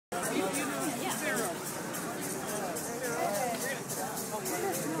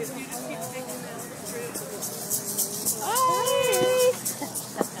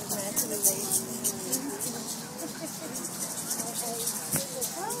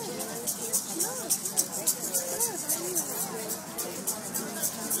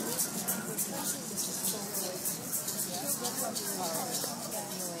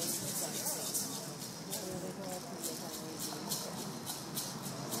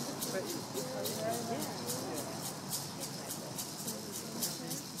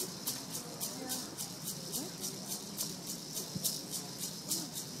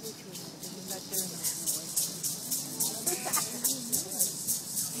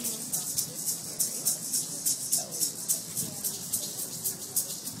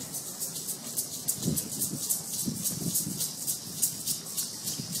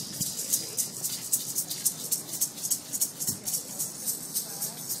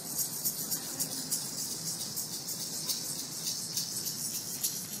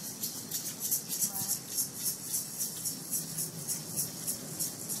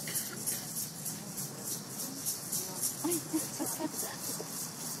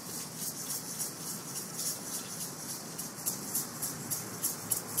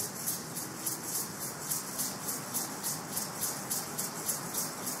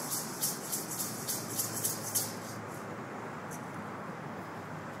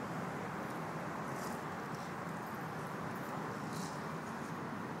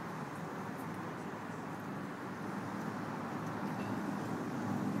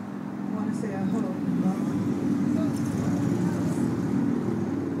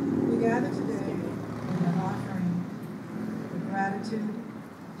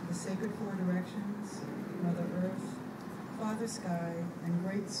Sky, and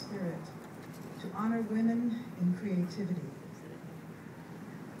Great Spirit, to honor women in creativity,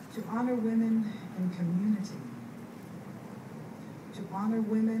 to honor women in community, to honor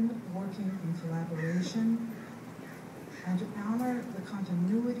women working in collaboration, and to honor the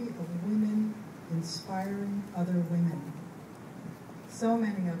continuity of women inspiring other women. So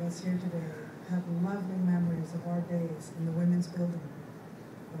many of us here today have lovely memories of our days in the Women's Building,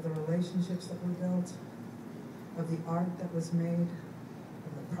 of the relationships that were built, of the art that was made,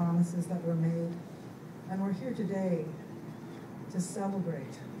 of the promises that were made. And we're here today to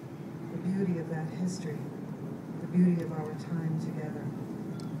celebrate the beauty of that history, the beauty of our time together.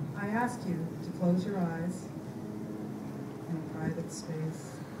 I ask you to close your eyes in a private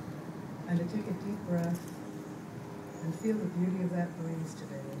space and to take a deep breath and feel the beauty of that breeze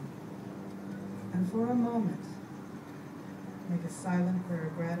today. And for a moment, make a silent prayer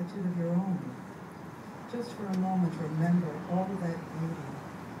of gratitude of your own. Just for a moment, remember all of that beauty,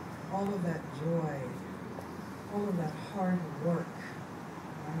 all of that joy, all of that hard work,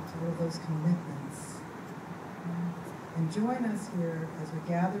 right? All of those commitments. And join us here as we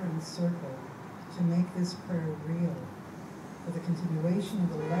gather in a circle to make this prayer real for the continuation of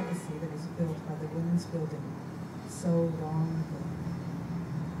the legacy that was built by the Women's Building so long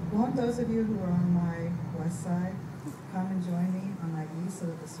ago. Won't those of you who are on my west side come and join me on my east so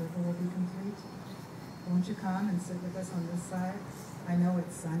that the circle will be complete? Won't you come and sit with us on this side? I know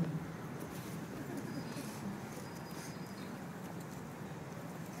it's sunny.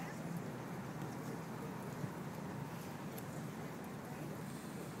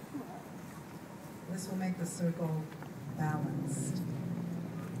 This will make the circle balanced.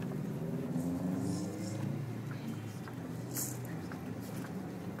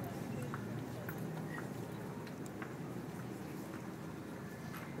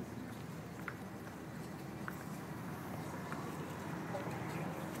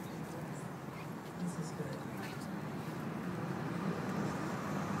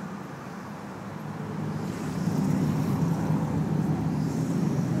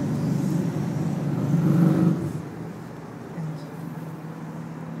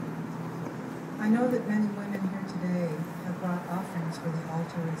 I know that many women here today have brought offerings for the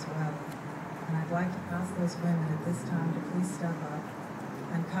altar as well, and I'd like to ask those women at this time to please step up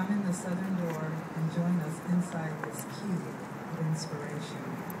and come in the southern door and join us inside this cube of inspiration.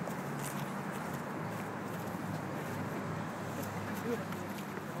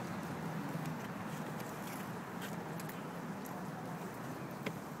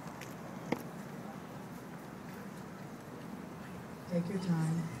 Take your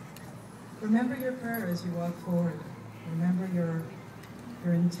time. Remember your prayer as you walk forward. Remember your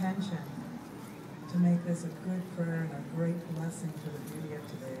intention to make this a good prayer and a great blessing for the beauty of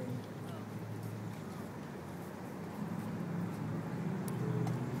today.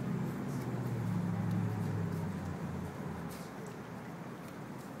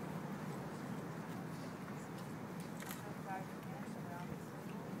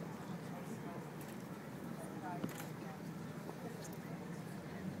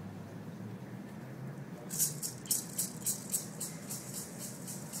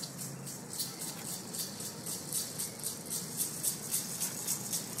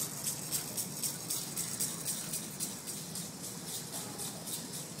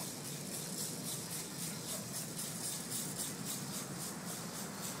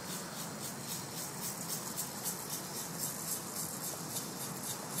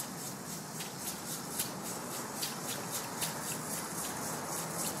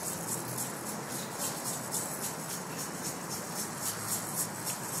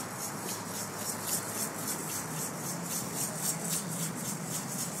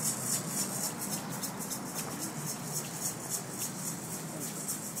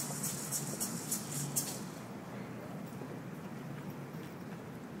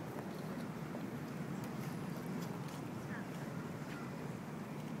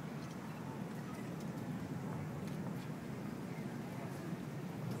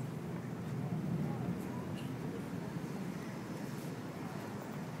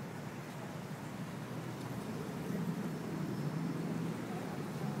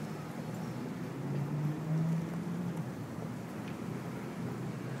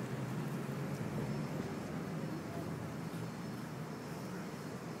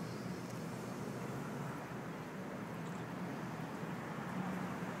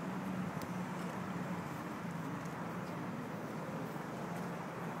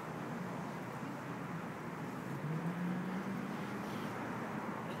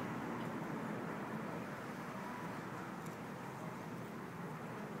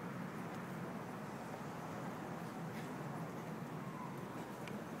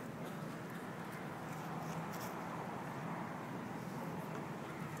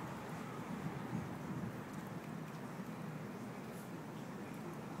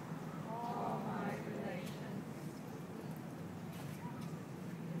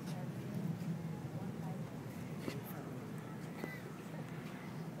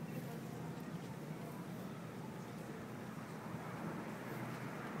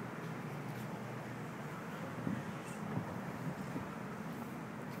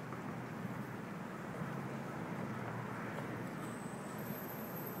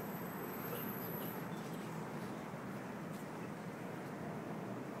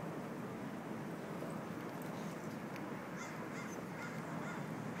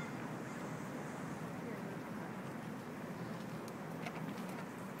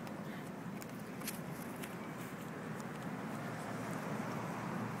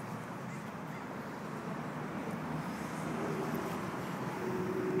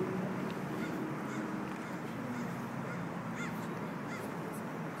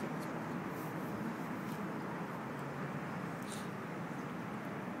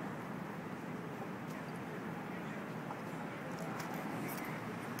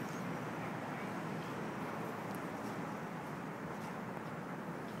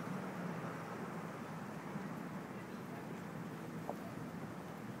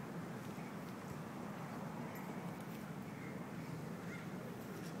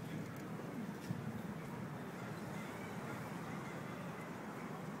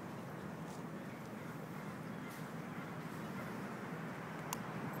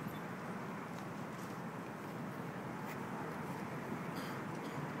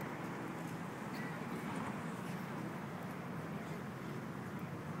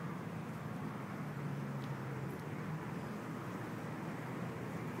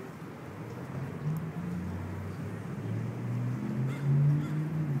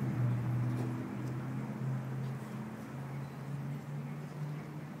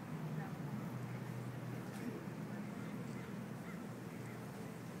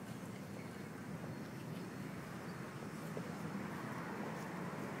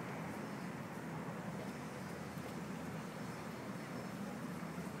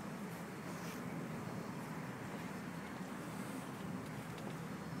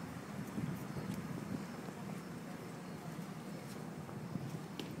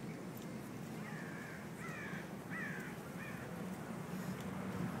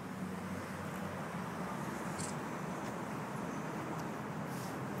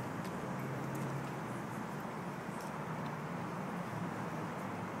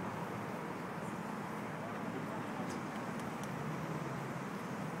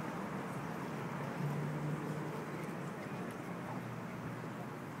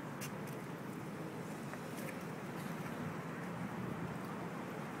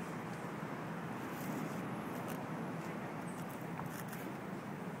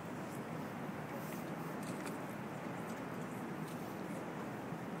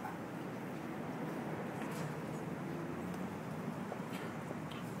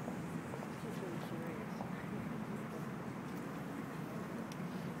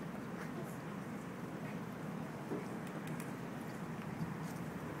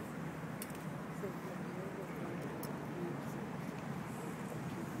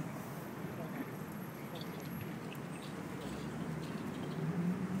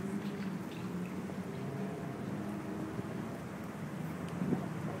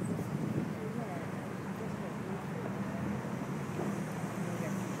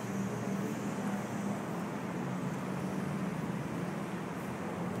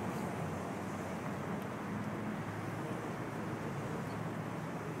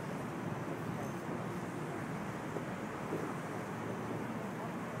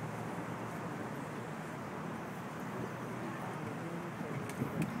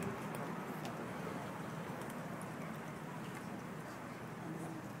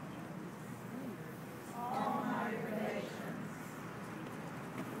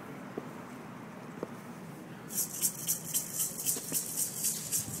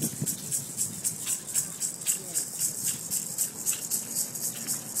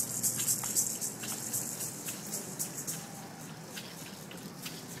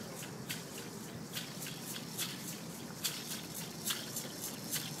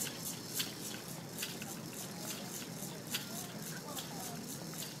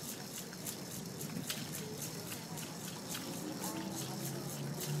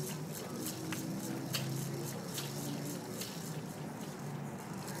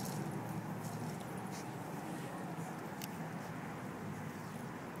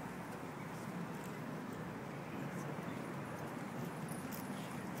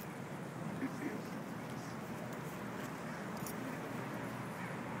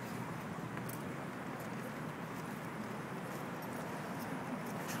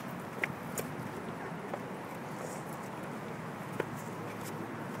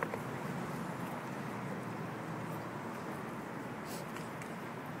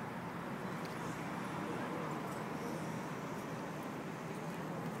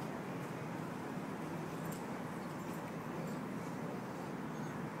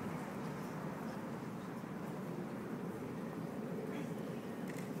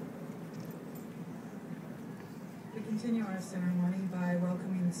 continue our ceremony by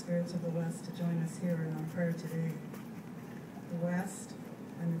welcoming the spirits of the West to join us here in our prayer today. The West,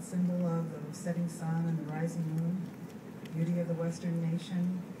 and its symbol of the setting sun and the rising moon, the beauty of the Western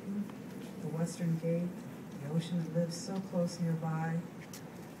nation, the Western Gate, the ocean that lives so close nearby,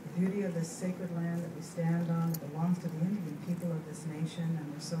 the beauty of this sacred land that we stand on that belongs to the Indian people of this nation,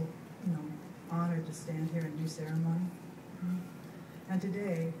 and we're so, honored to stand here and do ceremony. And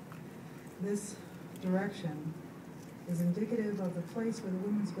today, this direction is indicative of the place where the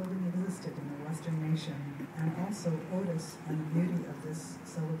women's building existed in the Western nation, and also Otis and the beauty of this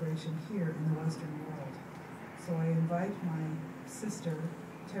celebration here in the Western world. So I invite my sister,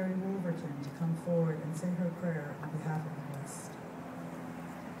 Terry Wolverton, to come forward and say her prayer on behalf of the West.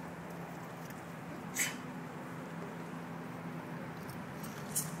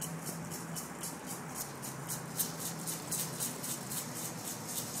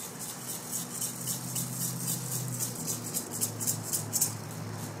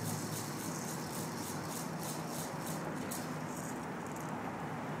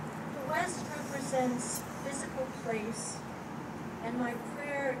 Physical place, and my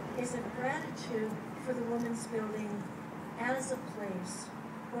prayer is of gratitude for the Women's Building as a place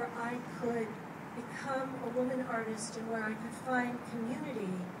where I could become a woman artist and where I could find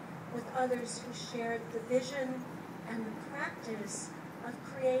community with others who shared the vision and the practice of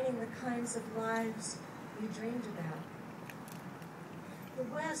creating the kinds of lives we dreamed about.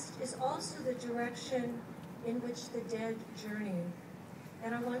 The West is also the direction in which the dead journey.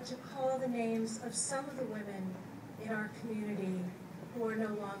 And I want to call the names of some of the women in our community who are no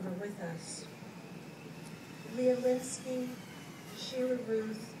longer with us. Leah Linsky, Sheila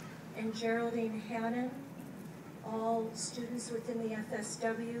Ruth, and Geraldine Hannon, all students within the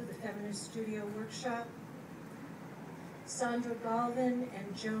FSW, the Feminist Studio Workshop. Sandra Galvin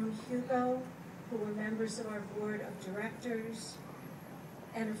and Joan Hugo, who were members of our board of directors.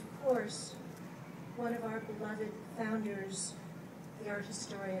 And of course, one of our beloved founders, the art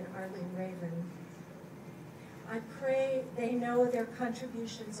historian Arlene Raven. I pray they know their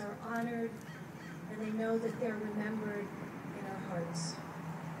contributions are honored and they know that they're remembered in our hearts.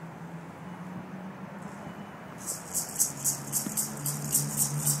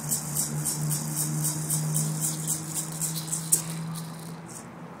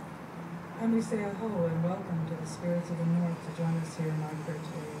 And we say aho and welcome to the spirits of the North to join us here in our prayer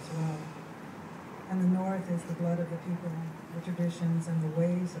today as well. And the North is the blood of the people, the traditions and the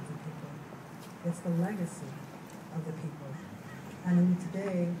ways of the people. It's the legacy of the people. And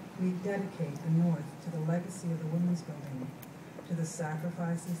today, we dedicate the North to the legacy of the Women's Building, to the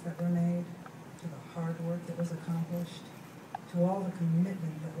sacrifices that were made, to the hard work that was accomplished, to all the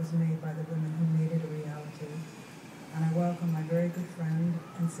commitment that was made by the women who made it a reality. And I welcome my very good friend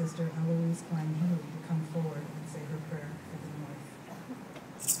and sister, Eloise Klein-Healy, to come forward and say her prayer for the North.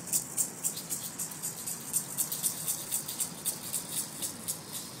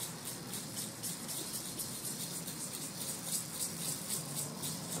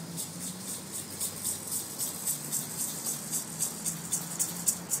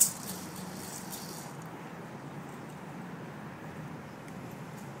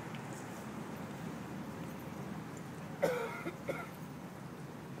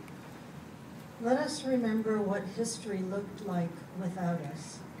 Let us remember what history looked like without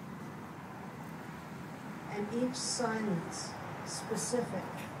us, and each silence specific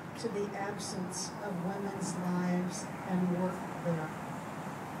to the absence of women's lives and work there.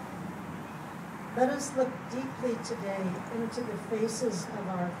 Let us look deeply today into the faces of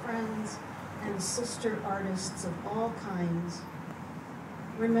our friends and sister artists of all kinds,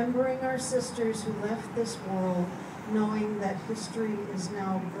 remembering our sisters who left this world knowing that history is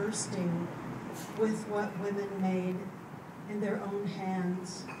now bursting with what women made in their own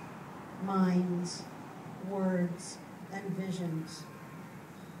hands, minds, words, and visions.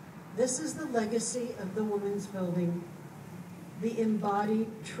 This is the legacy of the Women's Building, the embodied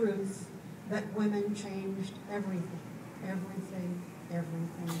truth that women changed everything, everything,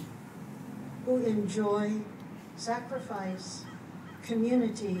 everything. Who in joy, sacrifice,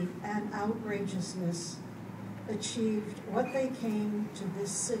 community, and outrageousness achieved what they came to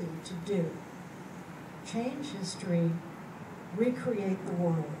this city to do: change history, recreate the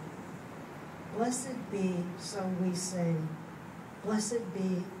world. Blessed be, so we say, blessed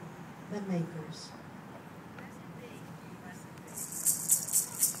be the makers.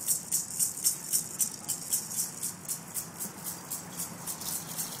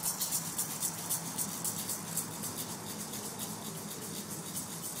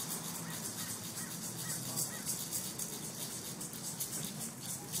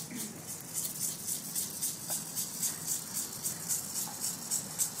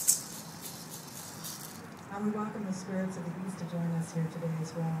 And we welcome the spirits of the East to join us here today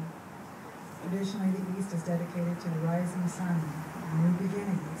as well. Traditionally, the East is dedicated to the rising sun, new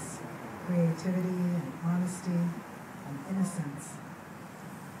beginnings, creativity and honesty and innocence.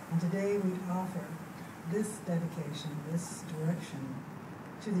 And today we offer this dedication, this direction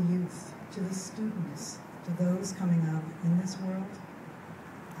to the youth, to the students, to those coming up in this world,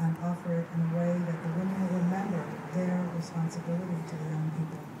 and offer it in a way that the women will remember their responsibility to the young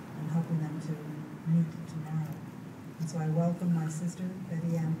people and helping them to meet tomorrow. And so I welcome my sister,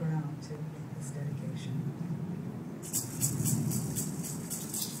 Betty Ann Brown, to this dedication.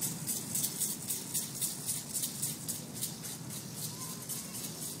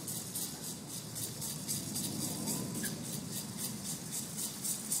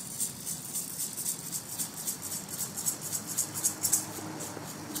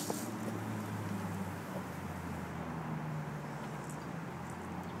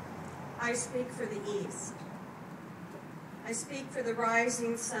 I speak for the East. I speak for the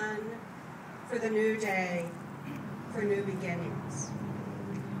rising sun, for the new day, for new beginnings.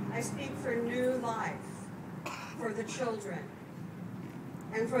 I speak for new life, for the children,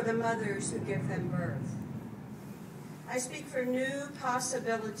 and for the mothers who give them birth. I speak for new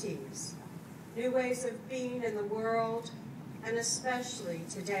possibilities, new ways of being in the world, and especially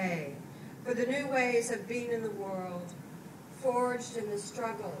today, for the new ways of being in the world forged in the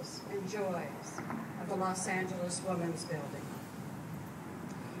struggles and joys of the Los Angeles Women's Building.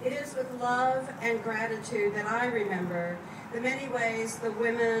 It is with love and gratitude that I remember the many ways the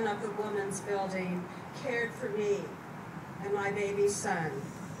women of the Women's Building cared for me and my baby son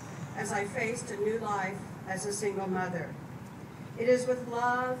as I faced a new life as a single mother. It is with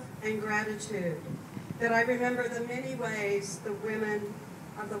love and gratitude that I remember the many ways the women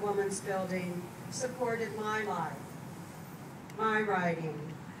of the Women's Building supported my life, my writing,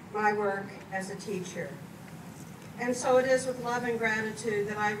 my work as a teacher. And so it is with love and gratitude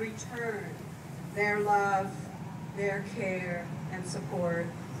that I return their love, their care, and support,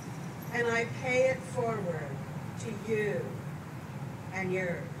 and I pay it forward to you and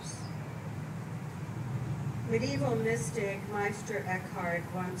yours. Medieval mystic Meister Eckhart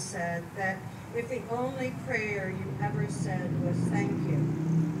once said that if the only prayer you ever said was thank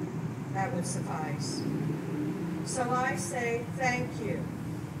you, that would suffice. So I say thank you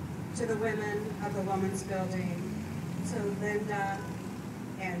to the women of the Women's Building, to Linda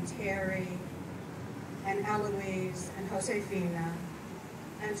and Terry and Eloise and Josefina,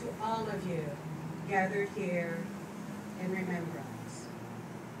 and to all of you gathered here in remembrance.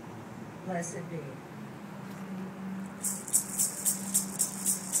 Blessed be.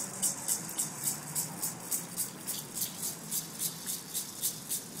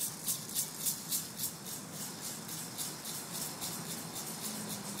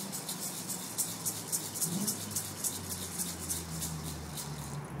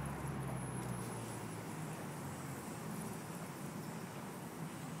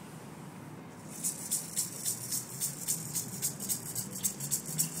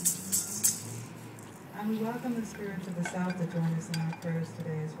 And we welcome the spirits of the South to join us in our prayers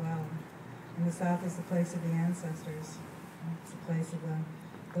today as well. And the South is the place of the ancestors. It's the place of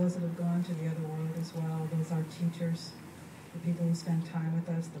those that have gone to the other world as well. Those are teachers, the people who spend time with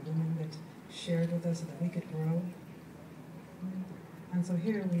us, the women that shared with us so that we could grow. And so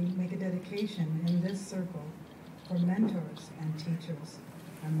here we make a dedication in this circle for mentors and teachers.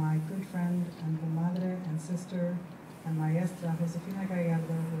 And my good friend and comadre and sister and maestra Josefina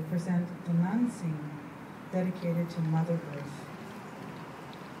Gallardo will present the Nancing dedicated to Mother Earth.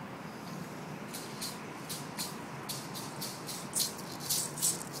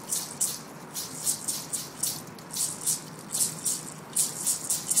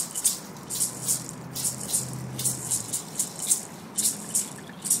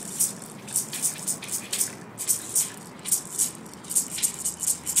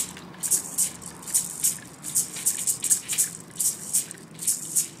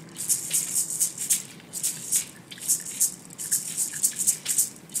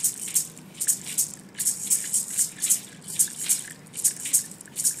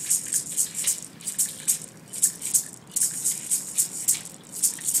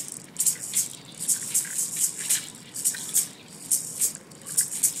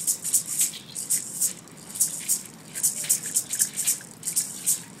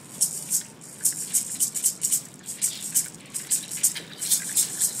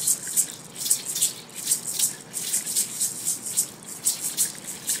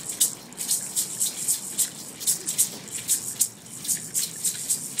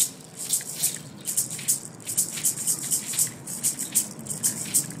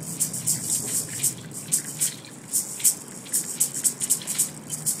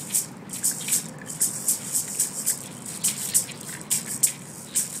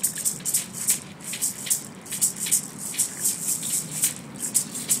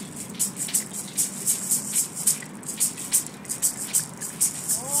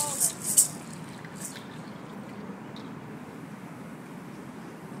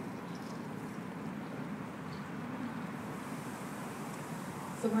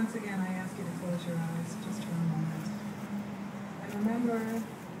 So once again, I ask you to close your eyes just for a moment. And remember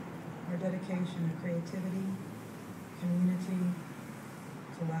our dedication to creativity, community,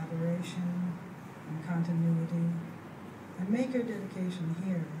 collaboration, and continuity. And make your dedication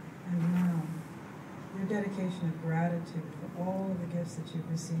here and now your dedication of gratitude for all of the gifts that you've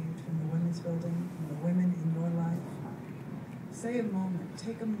received from the Women's Building, from the women in your life. Take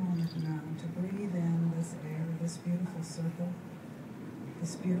a moment now to breathe in this air, this beautiful circle,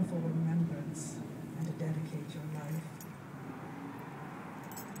 this beautiful remembrance, and to dedicate your life.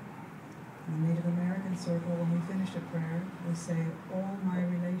 In the Native American circle, when we finish a prayer, we say, all my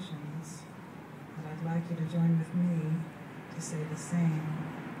relations, and I'd like you to join with me to say the same.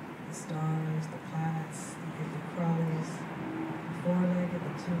 The stars, the planets, the crows, the four-legged,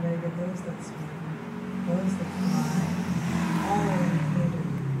 the two-legged, those that swim, those that fly, all are included